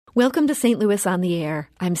Welcome to St. Louis on the Air.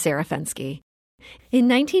 I'm Sarah Fenske. In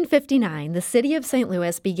 1959, the city of St.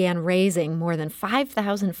 Louis began raising more than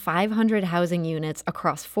 5,500 housing units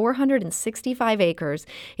across 465 acres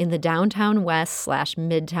in the downtown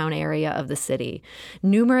west/midtown area of the city.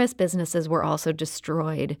 Numerous businesses were also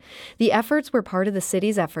destroyed. The efforts were part of the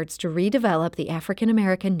city's efforts to redevelop the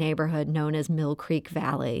African-American neighborhood known as Mill Creek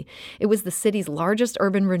Valley. It was the city's largest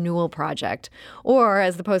urban renewal project, or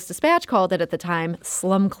as the Post-Dispatch called it at the time,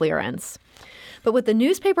 slum clearance. But what the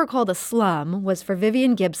newspaper called a slum was for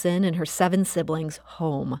Vivian Gibson and her 7 siblings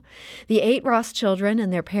home. The 8 Ross children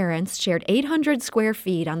and their parents shared 800 square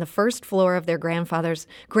feet on the first floor of their grandmother's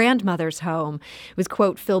home. It was,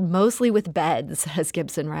 quote, filled mostly with beds, as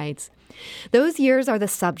Gibson writes. Those years are the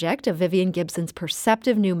subject of Vivian Gibson's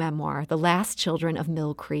perceptive new memoir, The Last Children of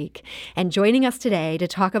Mill Creek. And joining us today to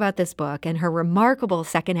talk about this book and her remarkable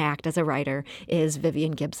second act as a writer is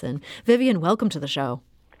Vivian Gibson. Vivian, welcome to the show.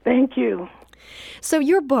 Thank you. So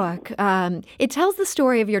your book, it tells the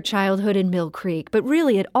story of your childhood in Mill Creek, but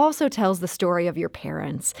really it also tells the story of your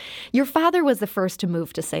parents. Your father was the first to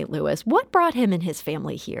move to St. Louis. What brought him and his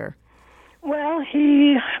family here? Well,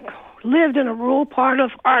 he lived in a rural part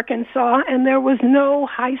of Arkansas, and there was no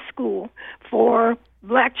high school for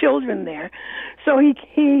black children there. So he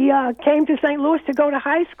came to St. Louis to go to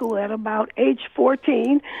high school at about age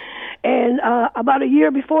 14, and about a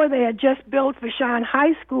year before they had just built Vashon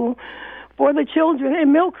High School for the children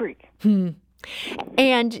in Mill Creek.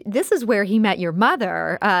 And this is where he met your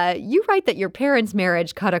mother. You write that your parents'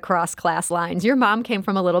 marriage cut across class lines. Your mom came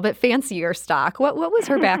from a little bit fancier stock. What was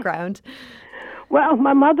her background? Well,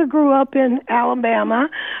 my mother grew up in Alabama.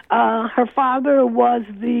 Her father was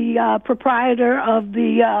the proprietor of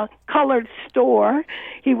the colored store.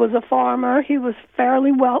 He was a farmer. He was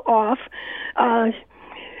fairly well off.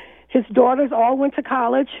 His daughters all went to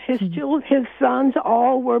college. His sons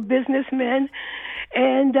all were businessmen.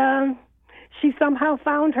 And she somehow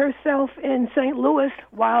found herself in St. Louis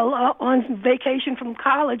while on vacation from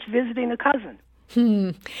college visiting a cousin.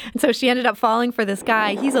 And so she ended up falling for this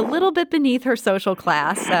guy. He's a little bit beneath her social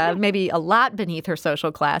class, maybe a lot beneath her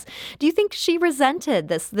social class. Do you think she resented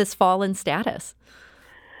this fall in status?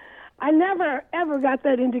 I never, ever got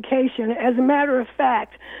that indication. As a matter of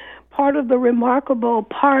fact, part of the remarkable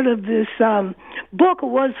part of this book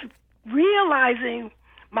was realizing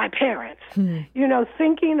my parents,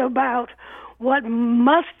 thinking about what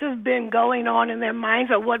must have been going on in their minds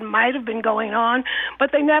or what might have been going on,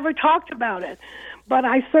 but they never talked about it. But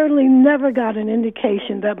I certainly never got an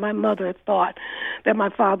indication that my mother thought that my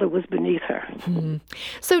father was beneath her.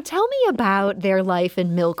 So tell me about their life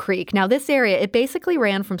in Mill Creek. Now, this area, it basically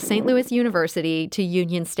ran from St. Louis University to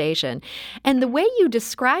Union Station. And the way you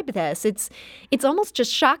describe this, it's almost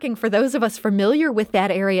just shocking for those of us familiar with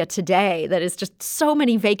that area today, that is just so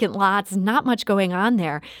many vacant lots, not much going on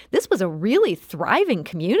there. This was a really thriving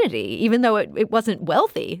community, even though it wasn't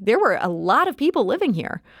wealthy. There were a lot of people living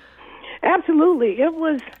here. Absolutely. It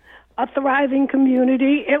was a thriving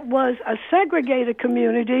community. It was a segregated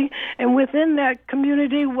community, and within that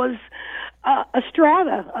community was a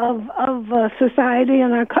strata of society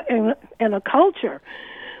and a culture.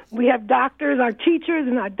 We have doctors, our teachers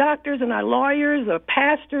and our doctors and our lawyers, our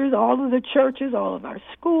pastors, all of the churches, all of our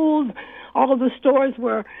schools, all of the stores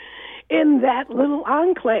were in that little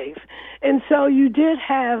enclave. And so you did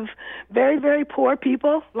have very, very poor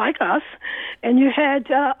people like us, and you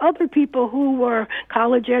had other people who were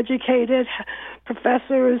college educated,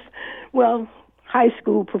 professors, high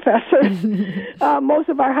school professors. Most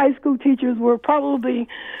of our high school teachers were probably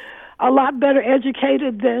a lot better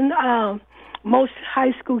educated than most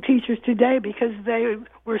high school teachers today because they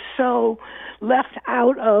were so left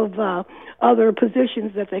out of other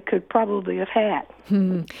positions that they could probably have had.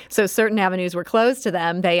 So certain avenues were closed to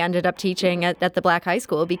them. They ended up teaching at the black high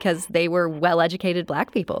school because they were well-educated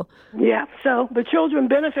black people. Yeah, so the children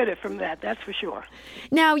benefited from that, that's for sure.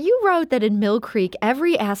 Now, you wrote that in Mill Creek,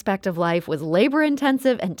 every aspect of life was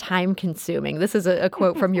labor-intensive and time-consuming. This is a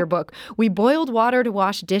quote from your book. We boiled water to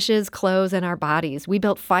wash dishes, clothes, and our bodies. We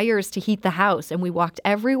built fires to heat the house, and we walked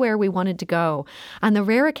everywhere we wanted to go. On the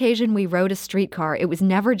rare occasion we rode a streetcar, it was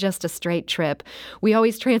never just a straight trip. We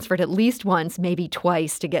always transferred at least once, maybe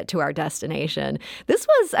twice, to get to our destination. This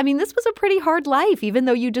was a pretty hard life, even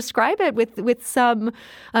though you describe it with some,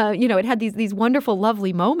 it had these wonderful,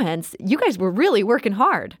 lovely moments. You guys were really working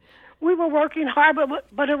hard. We were working hard,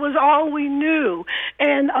 but it was all we knew.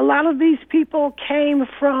 And a lot of these people came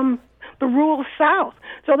from the rural South,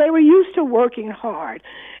 so they were used to working hard.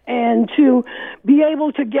 And to be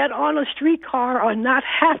able to get on a streetcar or not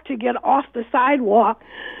have to get off the sidewalk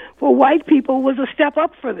for white people was a step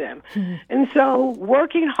up for them. And so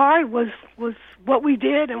working hard was what we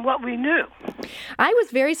did and what we knew. I was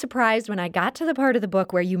very surprised when I got to the part of the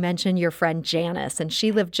book where you mentioned your friend Janice, and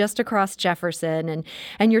she lived just across Jefferson,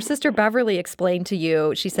 and your sister Beverly explained to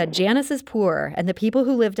you, she said, Janice is poor, and the people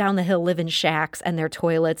who live down the hill live in shacks, and their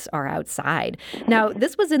toilets are outside. Now,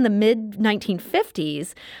 this was in the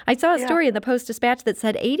mid-1950s. I saw a story in the Post-Dispatch that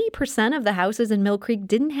said 80% of the houses in Mill Creek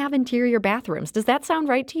didn't have interior bathrooms. Does that sound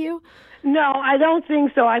right to you? No, I don't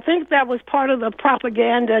think so. I think that was part of the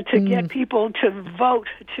propaganda to get people to vote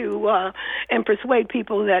and persuade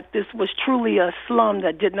people that this was truly a slum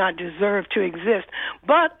that did not deserve to exist.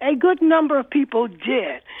 But a good number of people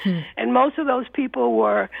did. And most of those people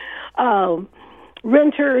were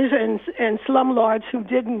renters and slumlords who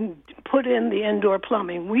didn't put in the indoor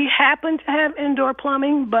plumbing. We happened to have indoor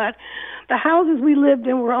plumbing, but the houses we lived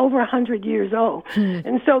in were over 100 years old.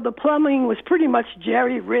 And so the plumbing was pretty much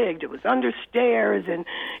jerry-rigged. It was under stairs and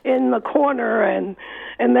in the corner and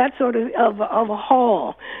that sort of a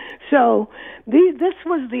hall. So this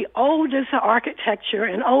was the oldest architecture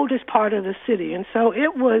and oldest part of the city. And so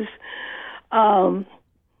it was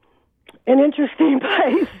an interesting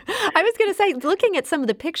place. I was going to say, looking at some of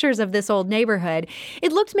the pictures of this old neighborhood,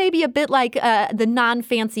 it looked maybe a bit like the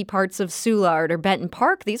non-fancy parts of Soulard or Benton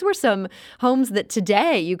Park. These were some homes that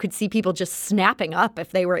today you could see people just snapping up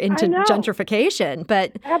if they were into gentrification.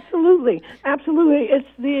 But Absolutely. It's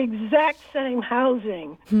the exact same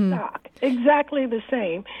housing stock, exactly the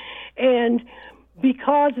same. And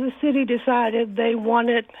because the city decided they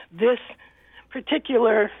wanted this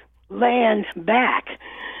particular land back,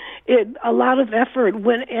 a lot of effort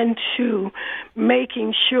went into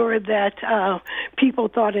making sure that people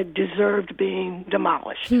thought it deserved being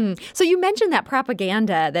demolished. So you mentioned that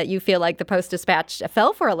propaganda that you feel like the Post-Dispatch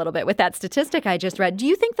fell for a little bit with that statistic I just read. Do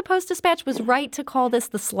you think the Post-Dispatch was right to call this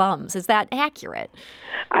the slums? Is that accurate?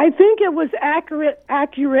 I think it was accurate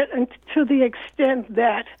and to the extent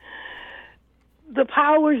that the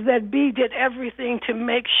powers that be did everything to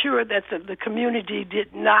make sure that the community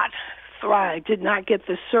did not thrive, did not get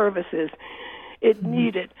the services it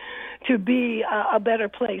needed to be a better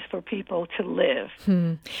place for people to live.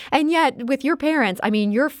 And yet, with your parents, I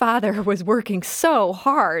mean, your father was working so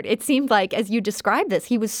hard. It seemed like, as you described this,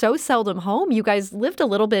 he was so seldom home. You guys lived a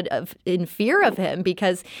little bit in fear of him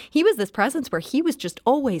because he was this presence where he was just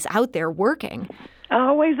always out there working.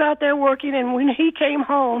 Always out there working, and when he came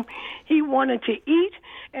home, he wanted to eat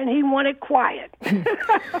and he wanted quiet.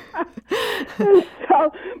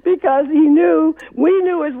 So, because we knew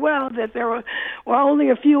as well that there were only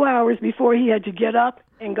a few hours before he had to get up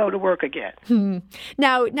and go to work again.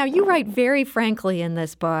 Now you write very frankly in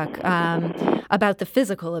this book about the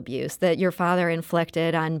physical abuse that your father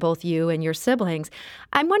inflicted on both you and your siblings.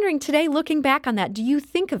 I'm wondering today, looking back on that, do you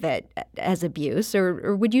think of it as abuse,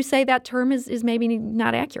 or would you say that term is maybe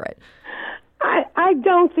not accurate? I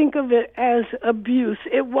don't think of it as abuse.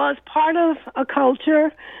 It was part of a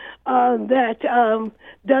culture that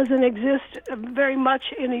doesn't exist very much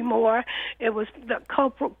anymore. It was that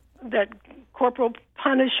corporal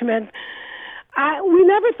punishment. We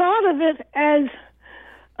never thought of it as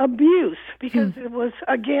abuse because it was,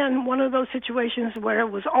 again, one of those situations where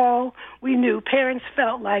it was all we knew. Parents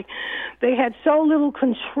felt like they had so little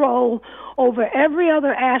control over every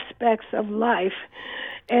other aspect of life,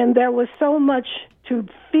 and there was so much to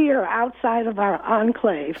fear outside of our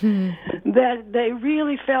enclave that they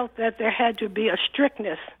really felt that there had to be a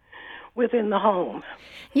strictness within the home.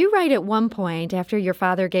 You write at one point, after your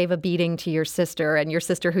father gave a beating to your sister, and your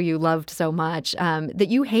sister who you loved so much, that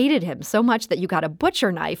you hated him so much that you got a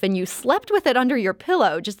butcher knife and you slept with it under your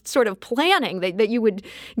pillow, just sort of planning that you would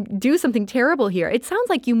do something terrible here. It sounds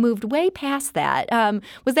like you moved way past that.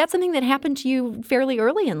 Was that something that happened to you fairly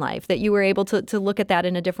early in life, that you were able to look at that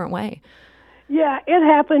in a different way? Yeah, it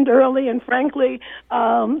happened early, and frankly,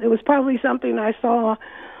 it was probably something I saw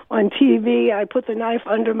on TV. I put the knife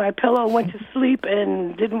under my pillow, went to sleep,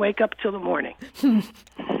 and didn't wake up till the morning.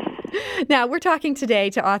 Now, we're talking today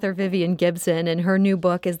to author Vivian Gibson, and her new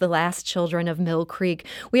book is The Last Children of Mill Creek.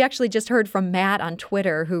 We actually just heard from Matt on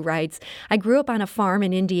Twitter, who writes, I grew up on a farm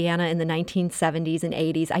in Indiana in the 1970s and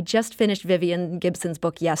 80s. I just finished Vivian Gibson's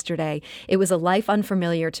book yesterday. It was a life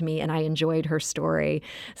unfamiliar to me, and I enjoyed her story.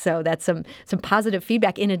 So that's some positive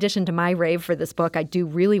feedback. In addition to my rave for this book, I do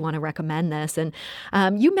really want to recommend this. And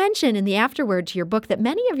you mentioned in the afterword to your book that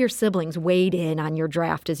many of your siblings weighed in on your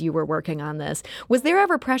draft as you were working on this. Was there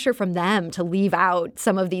ever pressure from them to leave out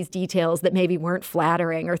some of these details that maybe weren't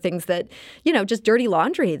flattering or things that, just dirty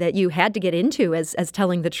laundry that you had to get into as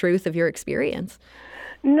telling the truth of your experience?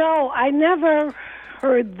 No, I never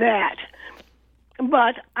heard that.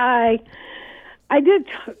 But I did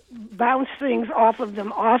bounce things off of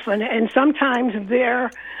them often, and sometimes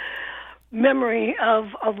their memory of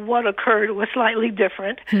what occurred was slightly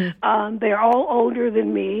different. They're all older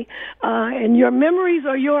than me, and your memories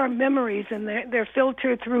are your memories, and they're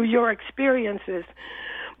filtered through your experiences.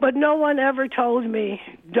 But no one ever told me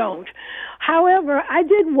don't. However, I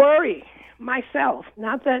did worry myself.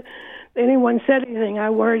 Not that anyone said anything. I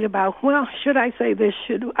worried about, well, should I say this?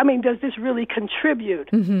 Does this really contribute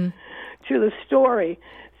to the story?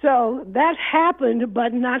 So that happened,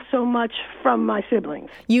 but not so much from my siblings.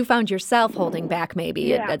 You found yourself holding back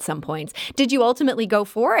maybe at some points. Did you ultimately go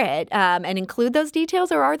for it and include those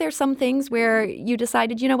details, or are there some things where you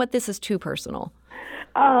decided, this is too personal?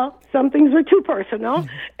 Some things were too personal,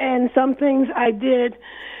 and some things I did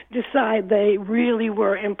decide they really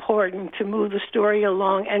were important to move the story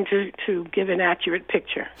along and to give an accurate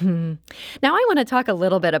picture. Now, I want to talk a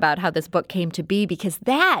little bit about how this book came to be, because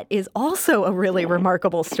that is also a really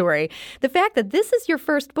remarkable story. The fact that this is your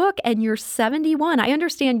first book and you're 71. I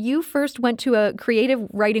understand you first went to a creative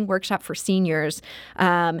writing workshop for seniors,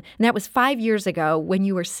 and that was 5 years ago when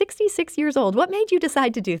you were 66 years old. What made you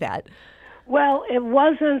decide to do that? Well, it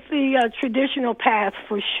wasn't the traditional path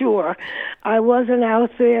for sure. I wasn't out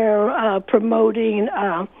there promoting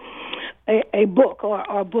a book or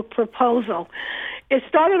a book proposal. It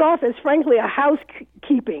started off as, frankly, a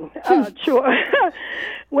housekeeping chore.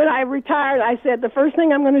 When I retired, I said the first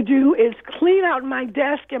thing I'm going to do is clean out my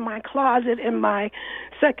desk and my closet in my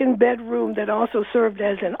second bedroom that also served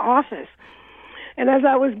as an office. And as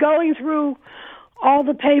I was going through all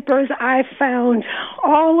the papers, I found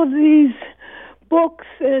all of these books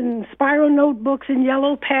and spiral notebooks and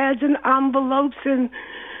yellow pads and envelopes and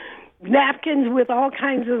napkins with all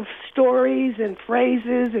kinds of stories and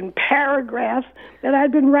phrases and paragraphs that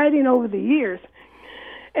I'd been writing over the years,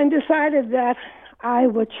 and decided that I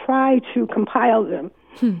would try to compile them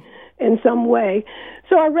in some way.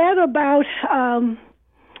 So I read about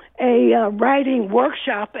a writing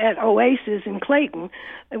workshop at Oasis in Clayton,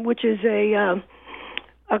 which is a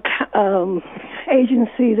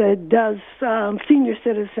agency that does senior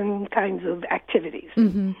citizen kinds of activities.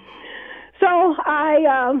 So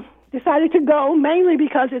I decided to go, mainly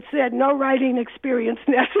because it said no writing experience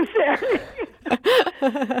necessary.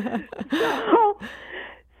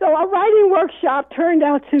 So a writing workshop turned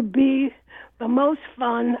out to be the most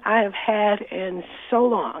fun I have had in so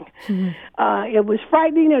long. It was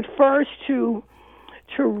frightening at first to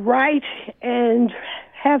write and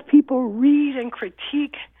have people read and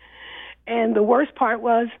critique, and the worst part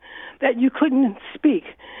was that you couldn't speak.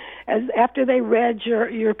 As after they read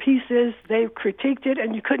your pieces, they critiqued it,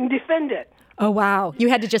 and you couldn't defend it. Oh, wow. You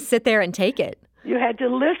had to just sit there and take it. You had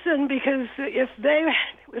to listen, because if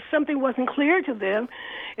something wasn't clear to them,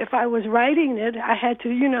 if I was writing it, I had to,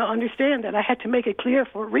 understand that I had to make it clear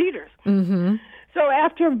for readers. So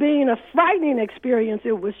after being a frightening experience,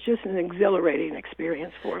 it was just an exhilarating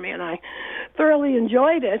experience for me, and I thoroughly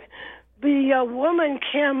enjoyed it. The woman,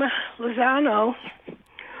 Kim Lozano,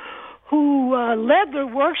 who led the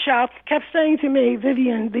workshop, kept saying to me,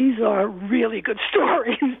 "Vivian, these are really good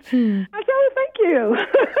stories." I said, "Oh, thank you."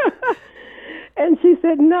 And she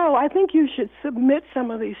said, "No, I think you should submit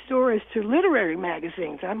some of these stories to literary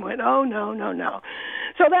magazines." I went, "Oh, no."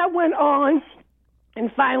 So that went on. And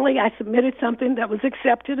finally, I submitted something that was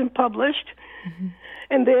accepted and published.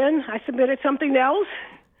 And then I submitted something else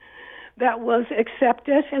that was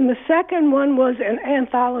accepted. And the second one was an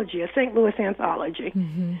anthology, a St. Louis anthology.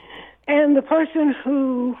 And the person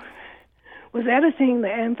who was editing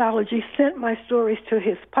the anthology sent my stories to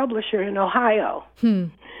his publisher in Ohio,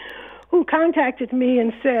 who contacted me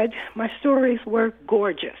and said my stories were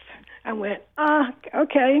gorgeous. I went,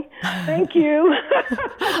 okay, thank you.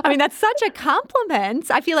 I mean, that's such a compliment.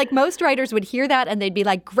 I feel like most writers would hear that and they'd be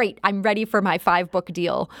like, great, I'm ready for my 5-book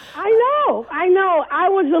deal. I know. I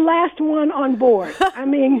was the last one on board. I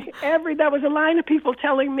mean, there was a line of people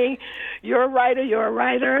telling me, you're a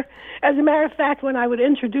writer. As a matter of fact, when I would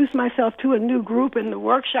introduce myself to a new group in the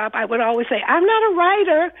workshop, I would always say, I'm not a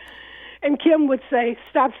writer. And Kim would say,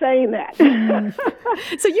 stop saying that.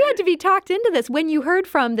 So you had to be talked into this. When you heard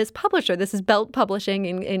from this publisher, this is Belt Publishing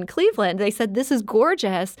in Cleveland, they said, this is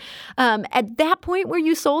gorgeous. At that point, were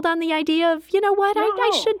you sold on the idea of, you know what, No.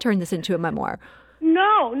 I should turn this into a memoir?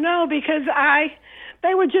 No, because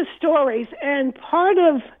they were just stories. And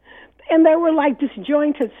they were like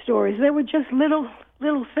disjointed stories. They were just little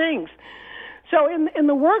things. So in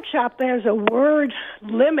the workshop, there's a word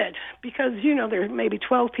limit because, there are maybe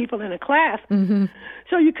 12 people in a class. Mm-hmm.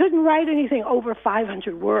 So you couldn't write anything over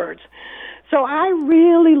 500 words. So I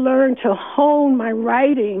really learned to hone my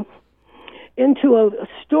writing into a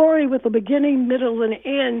story with a beginning, middle, and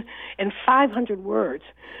end in 500 words,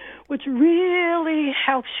 which really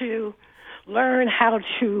helps you learn how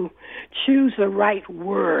to choose the right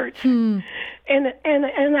words. And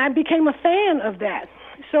I became a fan of that.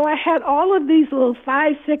 So I had all of these little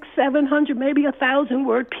 500, 600, 700, maybe 1,000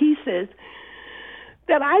 word pieces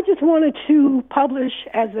that I just wanted to publish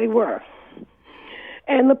as they were.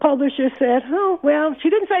 And the publisher said, oh, well, she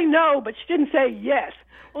didn't say no, but she didn't say yes.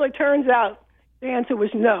 Well, it turns out the answer was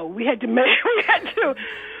no. We had to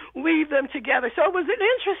weave them together. So it was an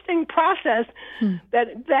interesting process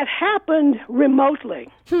that happened remotely.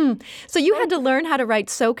 So you had to learn how to write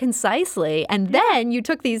so concisely, and then you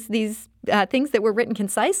took these things that were written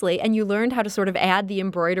concisely, and you learned how to sort of add the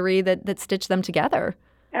embroidery that stitched them together.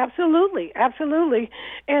 Absolutely, absolutely.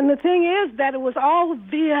 And the thing is that it was all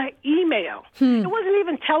via email. It wasn't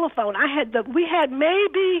even telephone. We had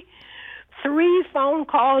maybe 3 phone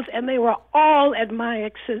calls, and they were all at my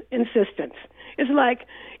insistence. It's like,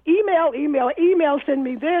 email, send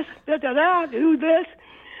me this, do this.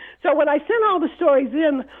 So when I sent all the stories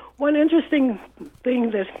in, one interesting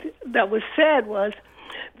thing that was said was,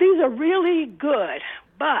 these are really good,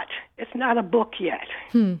 but it's not a book yet.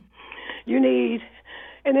 You need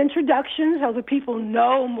an introduction so that people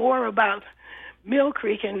know more about Mill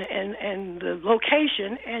Creek and the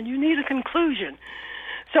location, and you need a conclusion.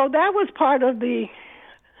 So that was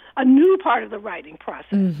a new part of the writing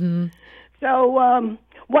process. Mm-hmm. So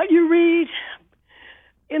what you read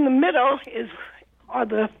in the middle are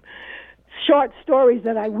the short stories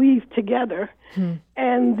that I weave together,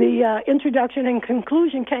 and the introduction and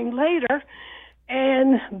conclusion came later,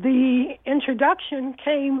 and the introduction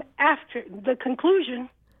came after the conclusion.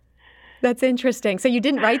 That's interesting. So you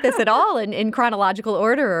didn't write this at all in chronological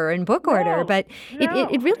order or in book order, but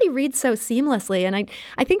it really reads so seamlessly. And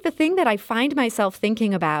I think the thing that I find myself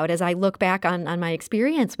thinking about as I look back on my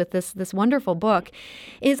experience with this wonderful book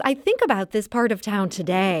is I think about this part of town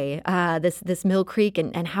today, this Mill Creek,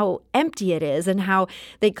 and how empty it is, and how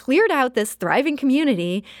they cleared out this thriving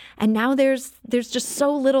community, and now there's just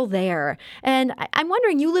so little there. And I'm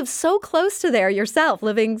wondering, you live so close to there yourself,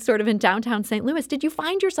 living sort of in downtown St. Louis. Did you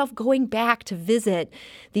find yourself going back to visit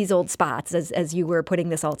these old spots as you were putting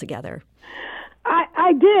this all together?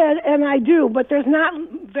 I did, and I do, but there's not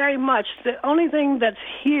very much. The only thing that's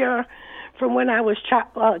here from when I was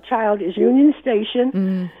a child is Union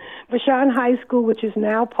Station, Vashon High School, which is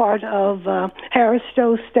now part of Harris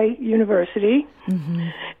Stowe State University.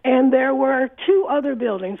 And there were 2 other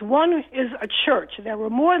buildings. One is a church. There were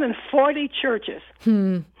more than 40 churches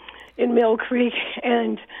in Mill Creek,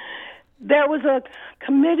 and there was a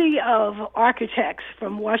committee of architects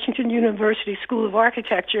from Washington University School of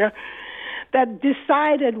Architecture that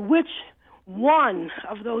decided which one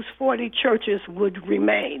of those 40 churches would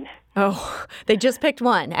remain. Oh, they just picked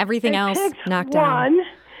one. Everything else knocked down.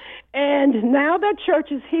 And now that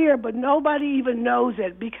church is here, but nobody even knows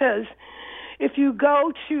it, because if you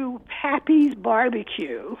go to Pappy's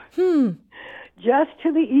Barbecue, just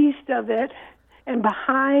to the east of it, and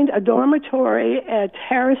behind a dormitory at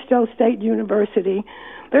Harris Stowe State University,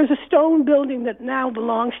 there's a stone building that now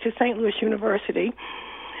belongs to St. Louis University.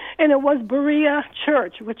 And it was Berea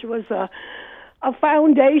Church, which was a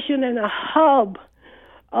foundation and a hub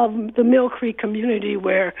of the Mill Creek community,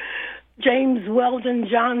 where James Weldon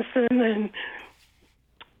Johnson and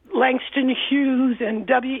Langston Hughes and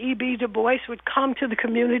W.E.B. Du Bois would come to the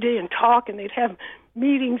community and talk, and they'd have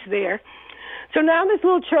meetings there. So now this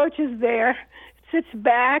little church is there, sits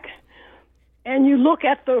back, and you look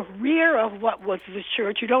at the rear of what was the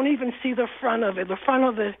church. You don't even see the front of it. The front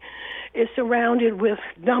of it is surrounded with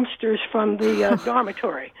dumpsters from the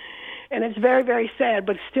dormitory. And it's very, very sad,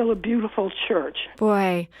 but it's still a beautiful church.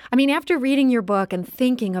 Boy, I mean, after reading your book and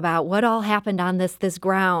thinking about what all happened on this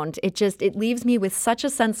ground, it leaves me with such a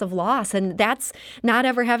sense of loss. And that's not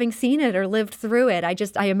ever having seen it or lived through it.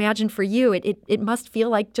 I imagine for you, it must feel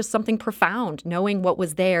like just something profound, knowing what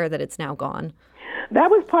was there, that it's now gone. That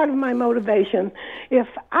was part of my motivation. If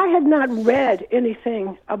I had not read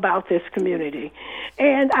anything about this community,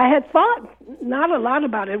 and I had thought not a lot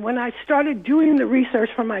about it, when I started doing the research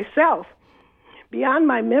for myself, beyond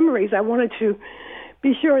my memories, I wanted to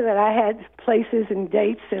be sure that I had places and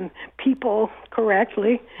dates and people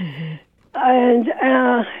correctly. And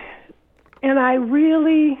I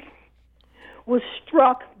really was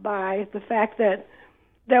struck by the fact that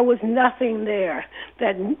there was nothing there,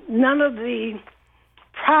 that none of the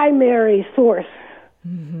primary source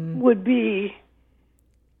would be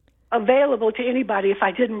available to anybody if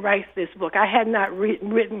I didn't write this book. I had not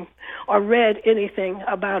written or read anything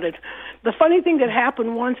about it. The funny thing that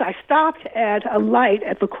happened once, I stopped at a light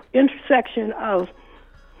at the intersection of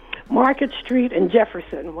Market Street and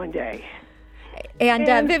Jefferson one day. And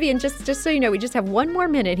Vivian, just so you know, we just have one more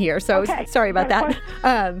minute here, so okay. Sorry about that.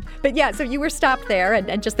 But yeah, so you were stopped there,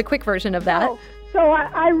 and just the quick version of that. So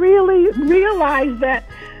I really realized that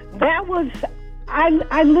was,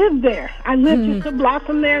 I lived there. I lived just a block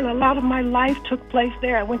from there, and a lot of my life took place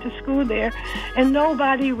there. I went to school there, and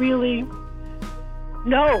nobody really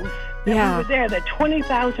knows that we were there, that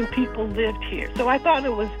 20,000 people lived here. So I thought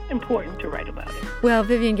it was important to write about it. Well,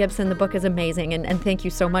 Vivian Gibson, the book is amazing, and thank you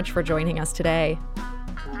so much for joining us today.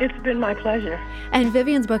 It's been my pleasure. And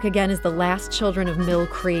Vivian's book, again, is The Last Children of Mill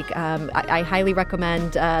Creek. I highly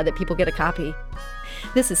recommend that people get a copy.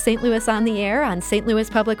 This is St. Louis on the Air on St. Louis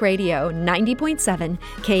Public Radio, 90.7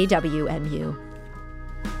 KWMU.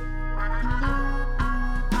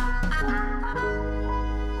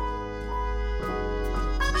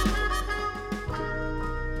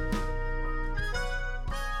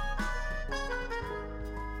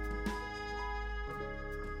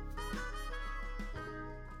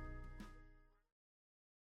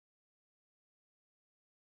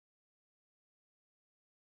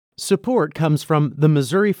 Support comes from the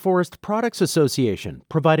Missouri Forest Products Association,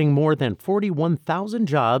 providing more than 41,000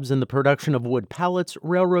 jobs in the production of wood pallets,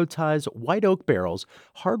 railroad ties, white oak barrels,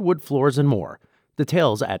 hardwood floors, and more.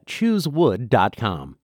 Details at choosewood.com.